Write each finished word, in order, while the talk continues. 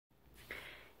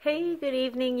Hey, good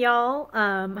evening, y'all.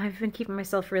 I've been keeping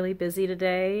myself really busy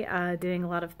today, doing a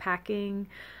lot of packing,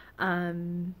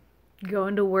 um,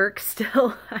 going to work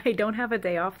still. I don't have a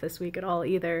day off this week at all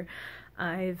either.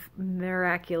 I've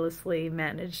miraculously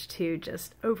managed to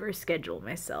just overschedule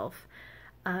myself.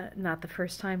 Not the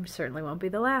first time, certainly won't be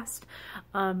the last.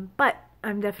 But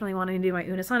I'm definitely wanting to do my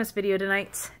Unus and Annus video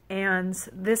tonight, and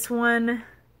this one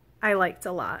I liked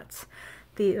a lot.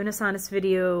 The Unus and Annus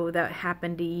video that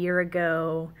happened a year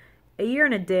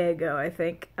and a day ago, I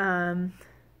think,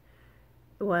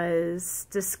 was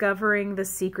discovering the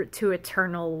secret to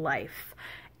eternal life.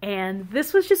 And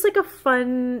this was just like a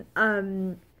fun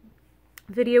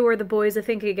video where the boys, I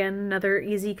think, again, another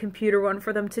easy computer one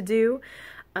for them to do.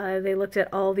 They looked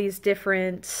at all these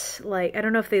different, like, I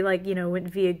don't know if they, like, went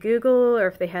via Google or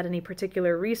if they had any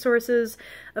particular resources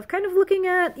of kind of looking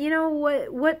at,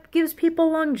 what gives people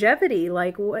longevity?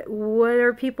 Like, what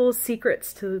are people's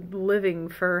secrets to living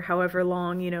for however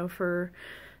long, for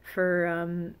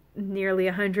nearly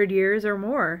 100 years or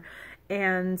more.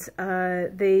 And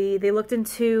they looked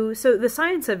into, so the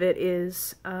science of it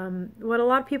is, what a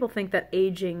lot of people think that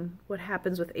aging, what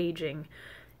happens with aging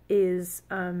is,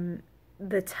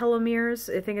 the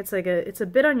telomeres. I think it's like it's a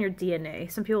bit on your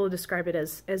DNA. Some people describe it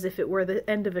as if it were the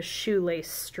end of a shoelace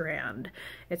strand.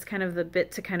 It's kind of the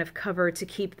bit to kind of cover to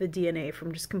keep the DNA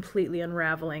from just completely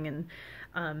unraveling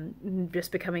and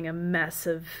just becoming a mess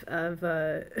of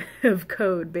of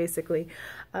code, basically.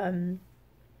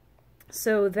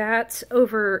 So that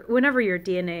whenever your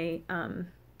DNA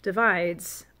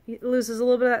divides, it loses a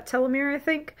little bit of that telomere, I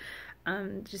think.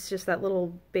 Just that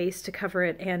little base to cover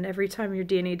it, and every time your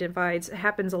DNA divides, it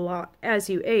happens a lot as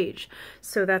you age.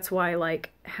 So that's why,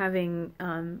 like, having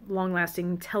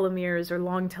long-lasting telomeres or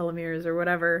long telomeres or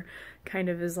whatever kind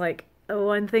of is like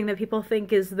one thing that people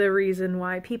think is the reason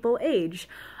why people age.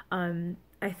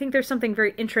 I think there's something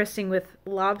very interesting with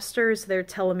lobsters. Their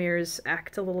telomeres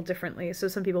act a little differently. So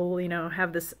some people will,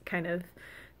 have this kind of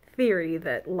theory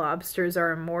that lobsters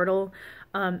are immortal.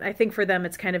 I think for them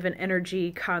it's kind of an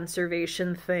energy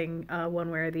conservation thing,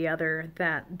 one way or the other,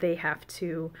 that they have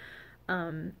to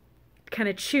kind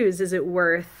of choose, is it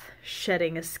worth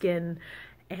shedding a skin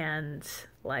and,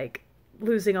 like,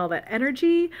 losing all that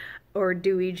energy, or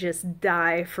do we just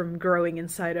die from growing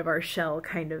inside of our shell,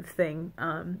 kind of thing.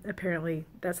 Apparently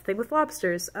that's the thing with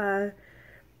lobsters.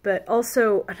 But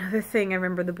also another thing I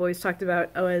remember the boys talked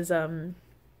about was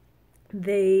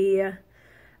they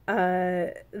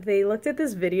looked at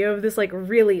this video of this, like,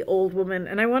 really old woman,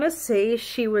 and I want to say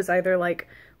she was either, like,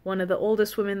 one of the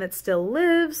oldest women that still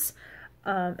lives.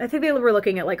 I think they were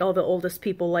looking at, like, all the oldest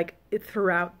people, like,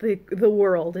 throughout the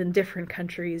world in different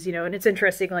countries, and it's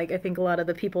interesting, like, I think a lot of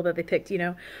the people that they picked,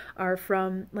 are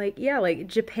from, like, yeah, like,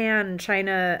 Japan,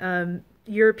 China,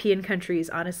 European countries.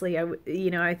 Honestly,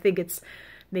 I think it's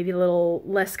maybe a little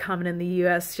less common in the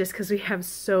US just because we have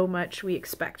so much we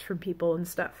expect from people and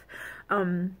stuff.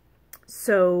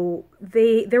 So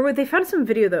they found some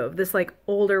video, though, of this, like,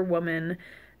 older woman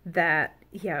that,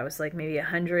 yeah, it was like maybe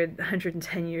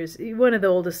 110 years, one of the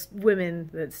oldest women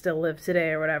that still live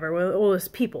today or whatever, one of the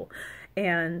oldest people.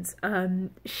 And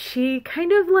she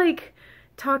kind of, like,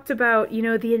 talked about,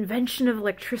 the invention of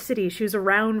electricity. She was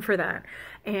around for that.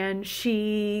 And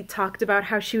she talked about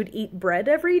how she would eat bread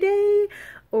every day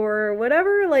or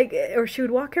whatever, like, or she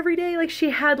would walk every day. Like, she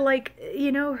had, like,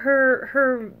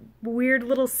 her weird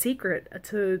little secret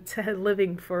to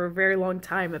living for a very long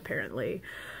time, apparently.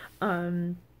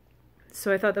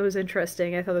 So I thought that was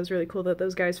interesting. I thought it was really cool that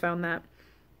those guys found that.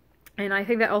 And I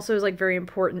think that also is, like, very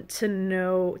important to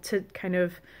know, to kind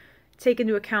of take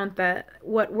into account that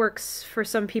what works for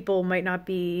some people might not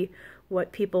be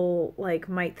what people, like,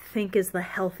 might think is the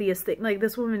healthiest thing. Like,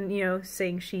 this woman,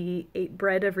 saying she ate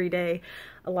bread every day,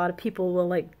 a lot of people will,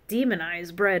 like,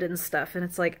 demonize bread and stuff, and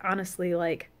it's like, honestly,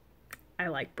 like, I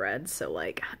like bread, so,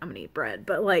 like, I'm gonna eat bread.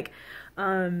 But, like,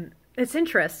 it's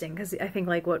interesting because I think,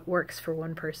 like, what works for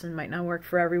one person might not work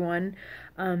for everyone.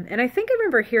 And I think I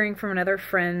remember hearing from another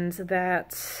friend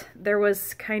that there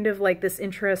was kind of, like, this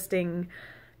interesting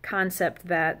concept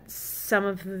that some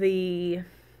of the,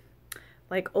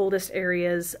 like, oldest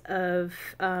areas of,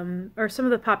 or some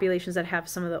of the populations that have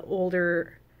some of the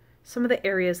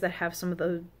areas that have some of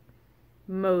the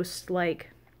most,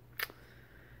 like,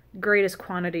 greatest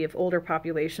quantity of older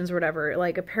populations or whatever,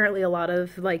 like, apparently a lot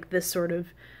of, like, this sort of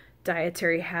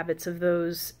dietary habits of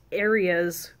those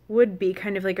areas would be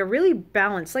kind of like a really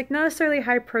balanced, like, not necessarily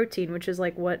high protein, which is,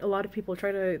 like, what a lot of people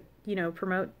try to,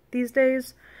 promote these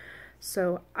days.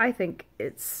 So I think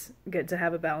it's good to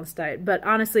have a balanced diet. But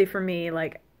honestly, for me,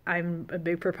 like, I'm a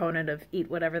big proponent of eat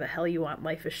whatever the hell you want.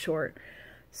 Life is short.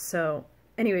 So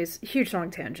Anyways, huge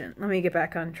long tangent. Let me get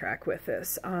back on track with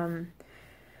this.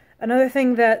 Another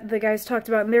thing that the guys talked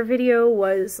about in their video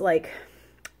was like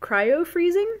cryo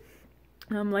freezing.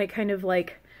 Like kind of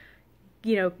like,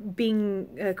 you know, being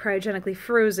cryogenically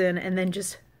frozen and then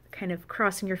just kind of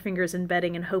crossing your fingers and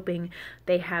betting and hoping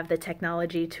they have the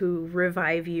technology to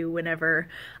revive you whenever,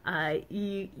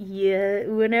 whenever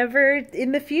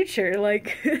in the future,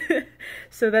 like,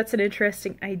 so that's an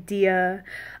interesting idea.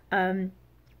 And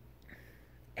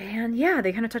yeah,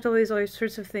 they kind of talked about these other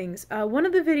sorts of things. One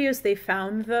of the videos they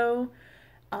found though,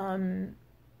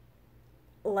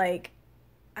 like,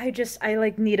 I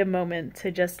like need a moment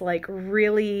to just like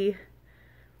really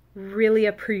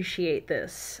appreciate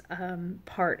this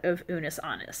part of Unus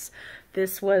Annus.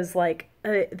 This was like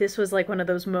one of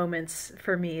those moments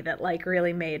for me that like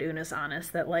really made Unus Annus,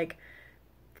 that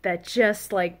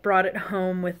just like brought it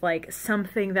home with like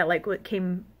something that like what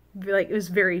came, like it was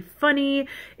very funny,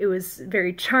 it was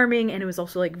very charming, and it was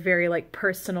also like very like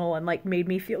personal and like made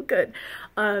me feel good.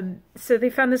 So they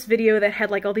found this video that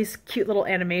had like all these cute little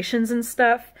animations and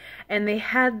stuff, and they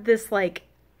had this like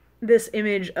this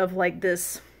image of like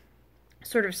this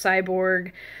sort of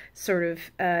cyborg, sort of,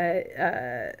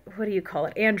 what do you call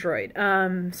it? Android,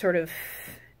 sort of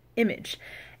image.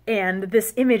 And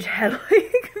this image had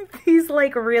like these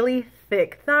like really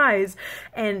thick thighs.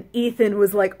 And Ethan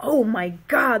was like, oh my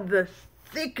God, the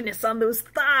thickness on those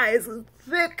thighs is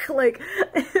thick. Like,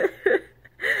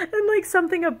 and like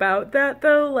something about that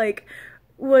though, like,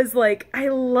 was like, I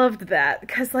loved that,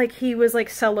 because like he was like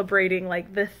celebrating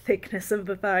like the thickness of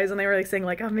the thighs, and they were like saying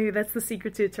like, oh, maybe that's the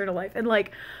secret to eternal life. And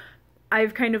like,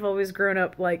 I've kind of always grown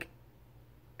up like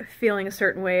feeling a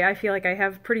certain way. I feel like I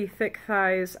have pretty thick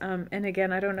thighs, and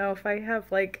again, I don't know if I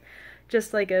have like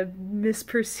just like a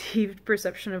misperceived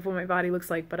perception of what my body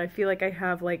looks like, but I feel like I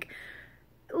have like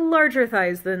larger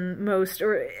thighs than most,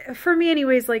 or for me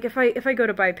anyways. Like if I go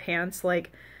to buy pants,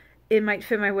 like it might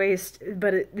fit my waist,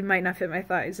 but it might not fit my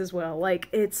thighs as well. Like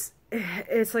it's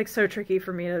like so tricky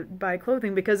for me to buy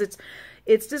clothing because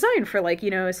it's designed for like,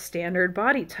 you know, a standard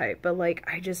body type, but like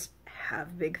I just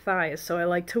have big thighs, so I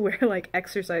like to wear like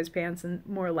exercise pants and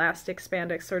more elastic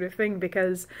spandex sort of thing,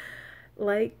 because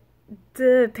like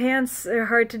the pants are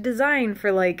hard to design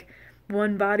for like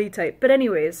one body type. But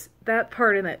anyways, that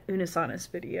part in that Unus Annus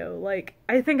video, like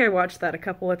I think I watched that a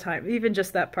couple of times, even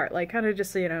just that part, like kind of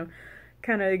just, you know,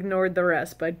 kind of ignored the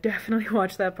rest, but definitely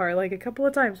watched that part like a couple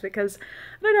of times, because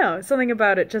I don't know, something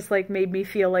about it just like made me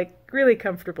feel like really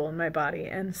comfortable in my body,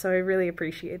 and so I really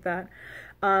appreciate that.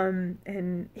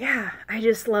 And yeah, I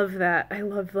just love that. I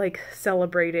love like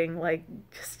celebrating like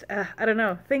just I don't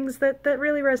know, things that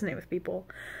really resonate with people.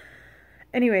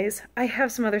 Anyways, I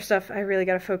have some other stuff I really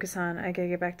gotta focus on. I gotta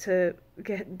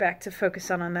get back to focus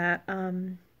on that.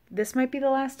 This might be the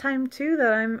last time too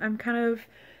that I'm kind of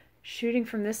shooting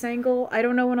from this angle. I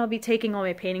don't know when I'll be taking all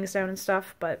my paintings down and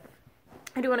stuff, but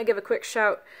I do want to give a quick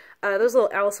shout. Those little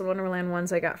Alice in Wonderland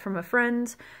ones I got from a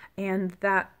friend, and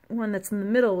that one that's in the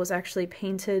middle was actually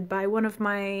painted by one of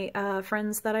my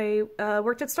friends that I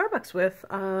worked at Starbucks with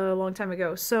a long time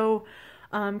ago. So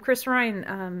Chris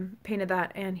Ryan painted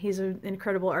that, and he's an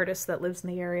incredible artist that lives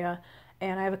in the area.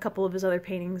 And I have a couple of his other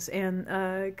paintings, and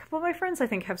a couple of my friends I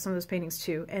think have some of those paintings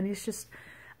too. And he's just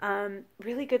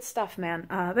really good stuff, man.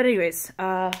 But anyways,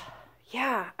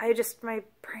 yeah, my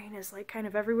brain is like kind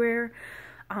of everywhere.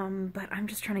 But I'm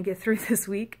just trying to get through this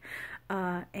week.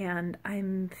 And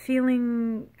I'm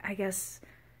feeling, I guess,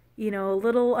 you know, a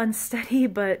little unsteady,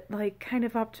 but like kind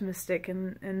of optimistic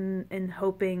and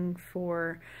hoping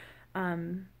for,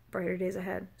 brighter days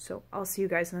ahead. So I'll see you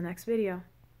guys in the next video.